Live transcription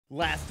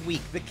Last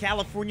week, the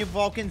California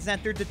Vulcans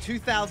entered the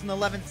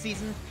 2011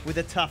 season with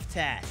a tough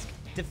task: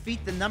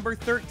 defeat the number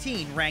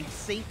 13 ranked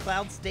St.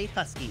 Cloud State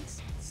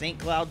Huskies. St.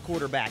 Cloud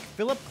quarterback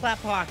Philip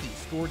Klaphocki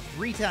scored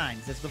 3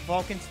 times as the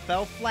Vulcans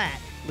fell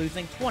flat,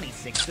 losing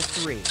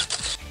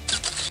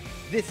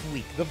 26-3. This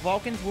week, the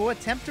Vulcans will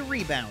attempt to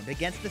rebound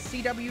against the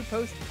CW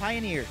Post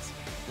Pioneers.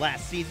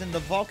 Last season, the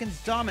Vulcans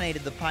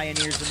dominated the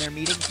Pioneers in their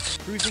meeting,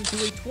 cruising to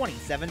a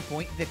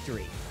 27-point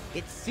victory.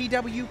 It's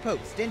CW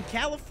Post in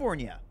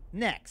California,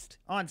 next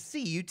on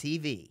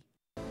CUTV.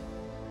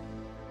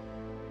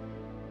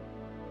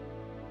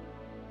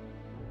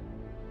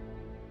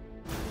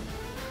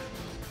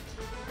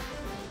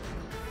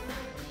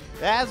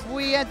 As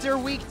we enter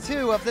week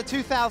 2 of the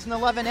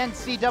 2011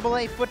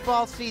 NCAA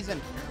football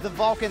season, the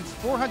Vulcans'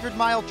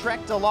 400-mile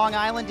trek to Long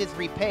Island is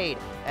repaid,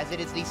 as it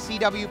is the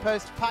CW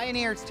Post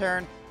Pioneers'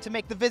 turn to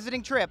make the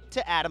visiting trip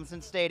to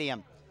Adamson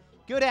Stadium.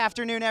 Good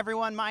afternoon,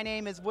 everyone. My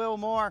name is Will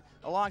Moore.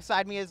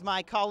 Alongside me is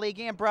my colleague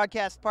and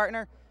broadcast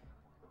partner,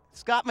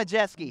 Scott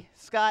Majeski.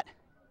 Scott,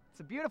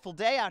 it's a beautiful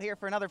day out here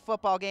for another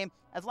football game,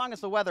 as long as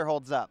the weather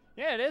holds up.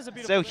 Yeah, it is a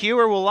beautiful day. So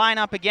Hewer will line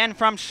up again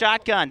from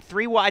shotgun.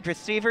 3 wide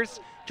receivers,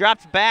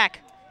 drops back,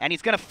 and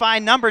he's going to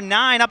find number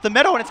 9 up the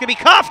middle, and it's going to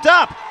be coughed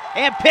up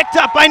and picked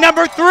up by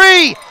number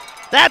 3.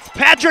 That's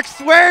Patrick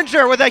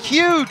Swearinger with a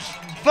huge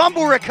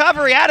fumble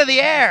recovery out of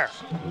the air.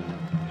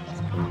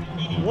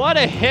 What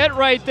a hit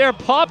right there,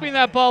 popping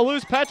that ball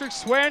loose. Patrick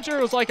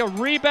Swearinger was like a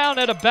rebound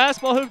at a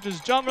basketball hoop,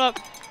 just jumping up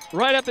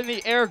right up in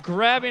the air,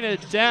 grabbing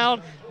it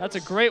down. That's a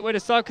great way to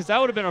stop, because that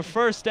would have been a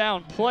first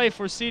down play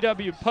for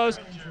CW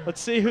Post.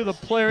 Let's see who the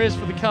player is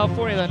for the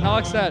California that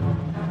knocks that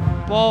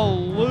ball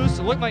loose.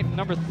 It looked like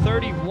number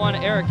 31,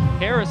 Eric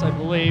Harris, I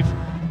believe.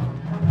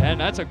 And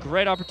that's a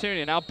great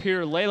opportunity. Now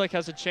Peter Lalick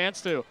has a chance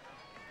to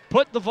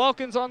put the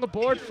Vulcans on the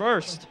board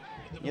first.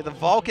 Yeah, the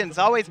Vulcans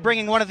always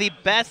bringing one of the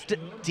best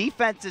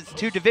defenses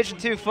to Division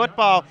II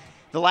football.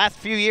 The last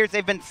few years,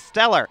 they've been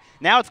stellar.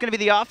 Now it's going to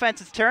be the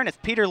offense's turn as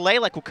Peter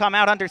Lalick will come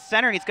out under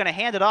center, and he's going to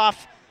hand it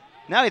off.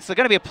 No, it's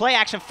going to be a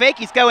play-action fake.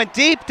 He's going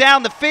deep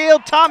down the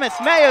field. Thomas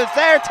Mayo's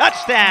there.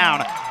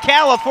 Touchdown.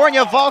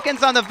 California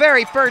Vulcans on the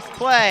very first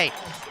play.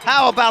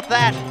 How about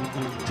that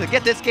to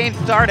get this game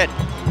started?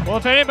 Well,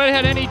 if anybody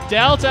had any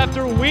doubts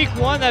after week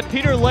 1 that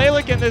Peter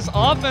Lalick and this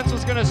offense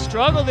was going to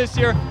struggle this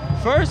year,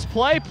 first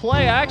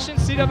play action,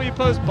 CW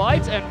Post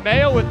bites, and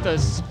Mayo with the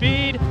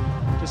speed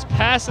just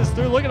passes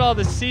through. Look at all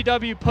the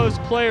CW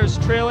Post players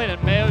trailing,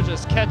 and Mayo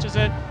just catches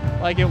it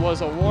like it was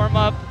a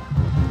warm-up.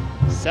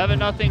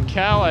 7-0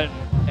 Cal, and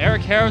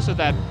Eric Harris with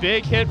that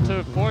big hit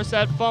to force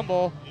that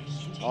fumble,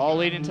 all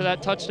leading to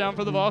that touchdown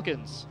for the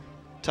Vulcans.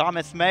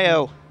 Thomas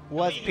Mayo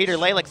was Peter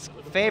Lalick's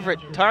favorite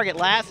target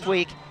last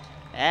week,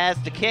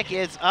 as the kick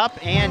is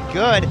up and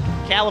good.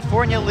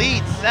 California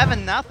leads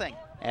 7-0.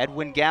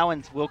 Edwin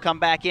Gowans will come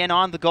back in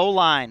on the goal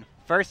line.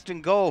 First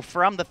and goal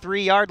from the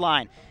 3-yard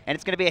line. And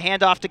it's going to be a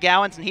handoff to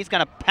Gowans, and he's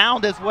going to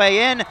pound his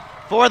way in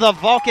for the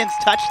Vulcans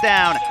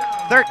touchdown.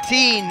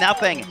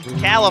 13-0.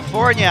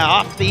 California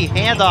off the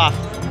handoff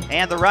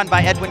and the run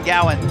by Edwin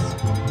Gowans.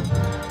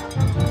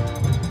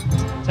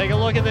 Take a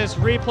look at this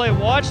replay.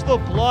 Watch the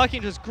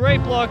blocking, just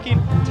great blocking.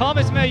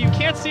 Thomas Mayo, you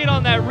can't see it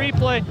on that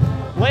replay.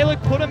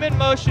 Lalick put him in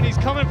motion. He's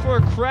coming for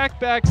a crack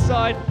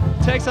backside.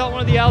 Takes out one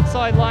of the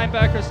outside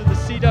linebackers of the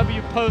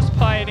CW Post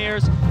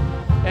Pioneers.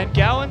 And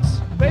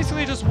Gowans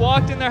basically just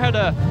walked in there, had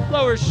to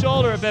lower his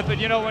shoulder a bit, but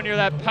you know when you're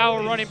that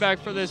power running back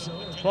for this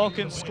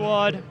Vulcan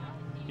squad,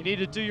 you need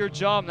to do your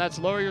job, and that's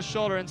lower your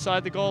shoulder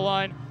inside the goal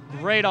line.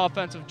 Great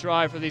offensive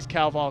drive for these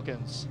Cal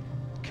Vulcans.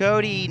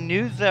 Cody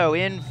Nuzzo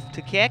in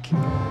to kick,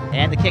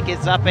 and the kick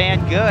is up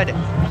and good.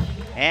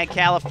 And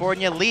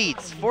California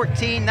leads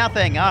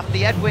 14-0 off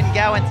the Edwin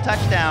Gowans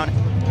touchdown.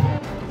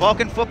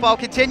 Vulcan football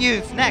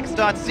continues next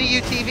on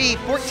CUTV,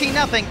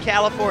 14-0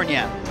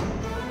 California.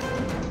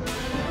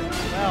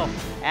 Well,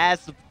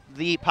 as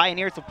the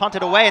Pioneers will punt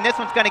it away, and this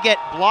one's going to get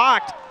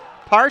blocked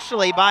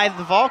partially by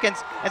the Vulcans.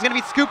 It's going to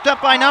be scooped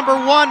up by number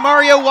 1,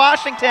 Mario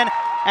Washington,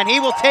 and he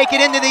will take it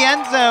into the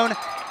end zone.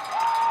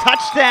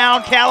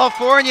 Touchdown,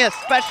 California.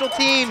 Special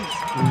teams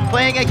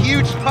playing a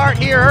huge part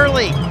here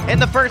early in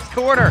the first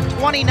quarter.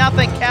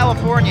 20-0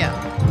 California.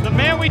 The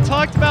man we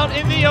talked about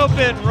in the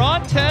open,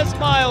 Rontez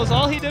Miles.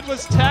 All he did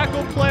was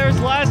tackle players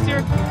last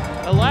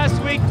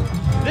week.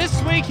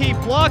 This week he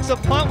blocks a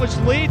punt, which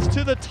leads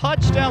to the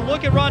touchdown.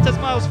 Look at Rontez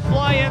Miles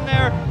fly in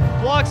there,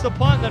 blocks the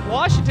punt, and then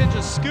Washington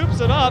just scoops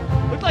it up.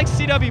 Looked like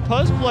CW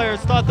Post players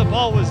thought the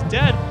ball was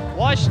dead.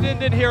 Washington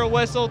didn't hear a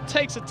whistle,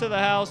 takes it to the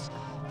house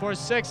for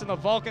 6, and the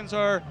Vulcans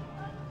are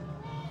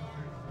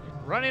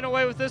running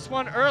away with this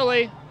one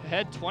early,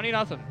 ahead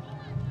 20-0.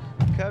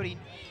 Cody.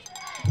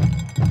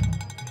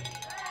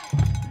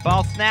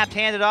 Ball snapped,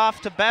 handed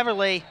off to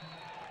Beverly,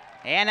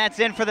 and that's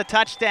in for the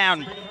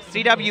touchdown.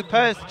 CW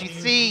Post, you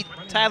see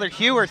Tyler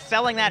Hewer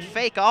selling that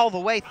fake all the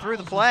way through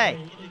the play.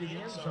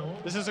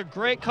 This is a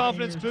great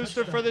confidence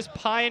booster for this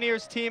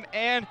Pioneers team,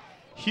 and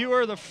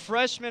Hewer, the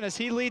freshman, as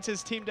he leads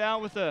his team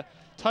down with a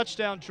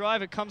touchdown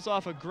drive. It comes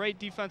off a great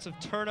defensive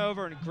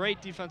turnover and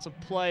great defensive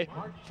play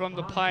from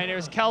the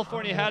Pioneers.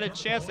 California had a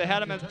chance. They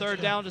had him in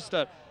third down, just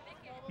a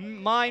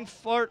mind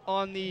fart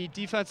on the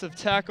defensive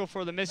tackle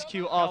for the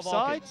miscue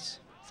offsides.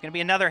 It's going to be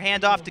another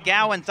handoff to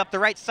Gowans up the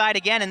right side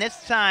again, and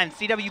this time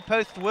CW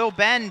Post will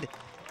bend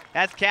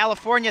as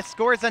California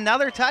scores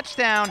another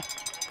touchdown.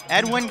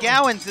 Edwin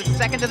Gowans is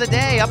second of the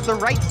day up the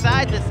right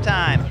side this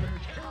time.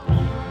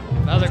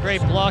 Another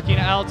great blocking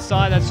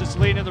outside. That's just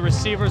leading to the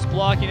receivers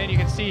blocking, and you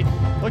can see,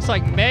 looks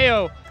like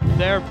Mayo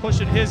there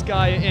pushing his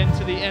guy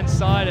into the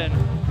inside and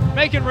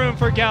making room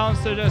for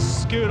Gowans to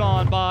just scoot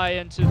on by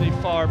into the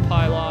far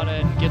pylon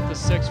and get the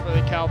 6 for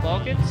the Cal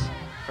Vulcans.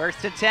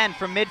 1st and 10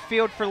 from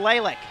midfield for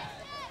Lalick.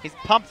 He's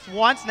pumped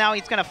once, now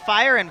he's going to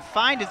fire and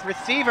find his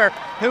receiver,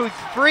 who's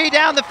free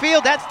down the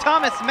field. That's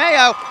Thomas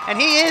Mayo, and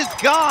he is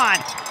gone.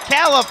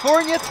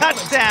 California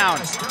touchdown.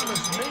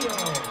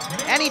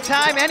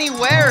 Anytime,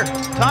 anywhere,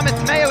 Thomas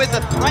Mayo is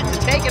a threat to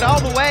take it all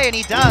the way, and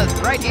he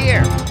does right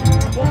here.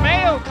 Well,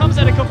 Mayo comes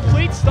at a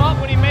complete stop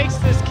when he makes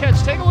this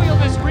catch. Take a look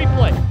at this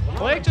replay.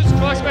 Blake just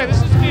trucks back.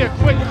 This is going to be a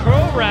quick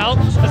curl route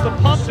as the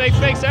pump fake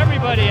fakes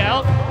everybody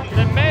out. And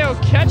then Mayo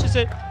catches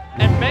it,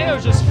 and Mayo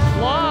just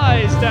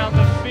flies down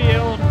the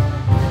field.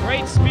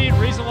 Great speed,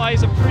 reason why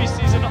he's a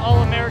preseason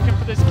All-American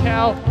for this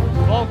Cal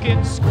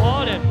Vulcan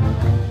squad.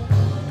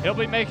 And he'll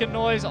be making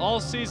noise all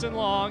season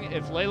long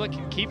if Layla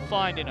can keep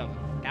finding him.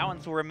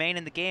 Gowans will remain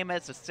in the game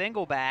as a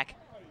single back.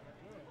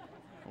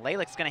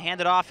 Lalick's going to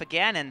hand it off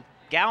again, and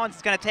Gowans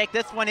is going to take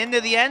this one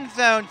into the end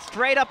zone,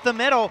 straight up the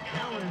middle.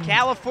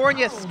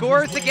 California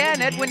scores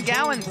again. Edwin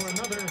Gowans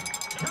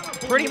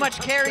pretty much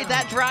carried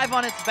that drive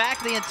on his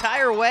back the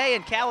entire way,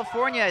 and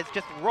California is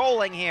just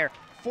rolling here,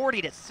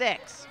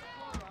 40-6.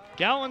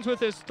 Gowans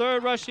with his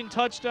 3rd rushing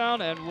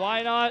touchdown, and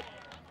why not?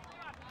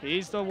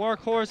 He's the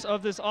workhorse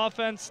of this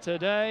offense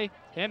today.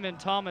 Him and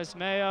Thomas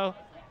Mayo.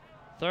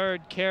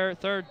 Third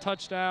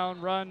touchdown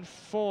run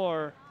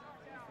for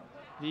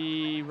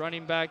the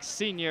running back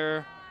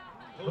senior,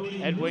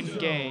 Edwin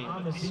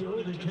Gaines.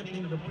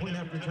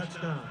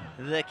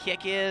 The kick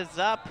is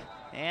up,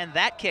 and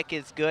that kick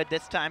is good.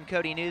 This time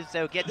Cody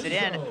Nuzzo gets it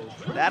in.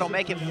 That'll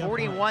make it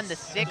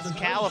 41-6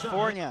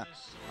 California.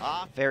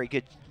 Very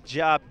good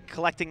job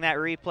collecting that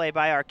replay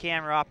by our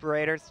camera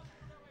operators.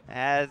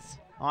 As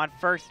on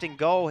 1st and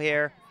goal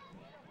here,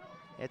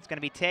 it's going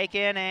to be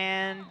taken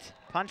and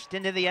punched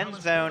into the end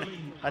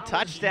zone. A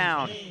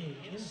touchdown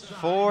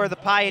for the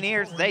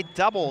Pioneers. They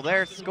double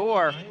their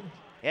score.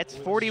 It's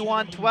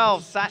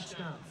 41-12.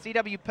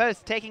 CW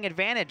Post taking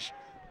advantage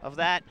of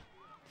that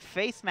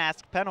face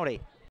mask penalty.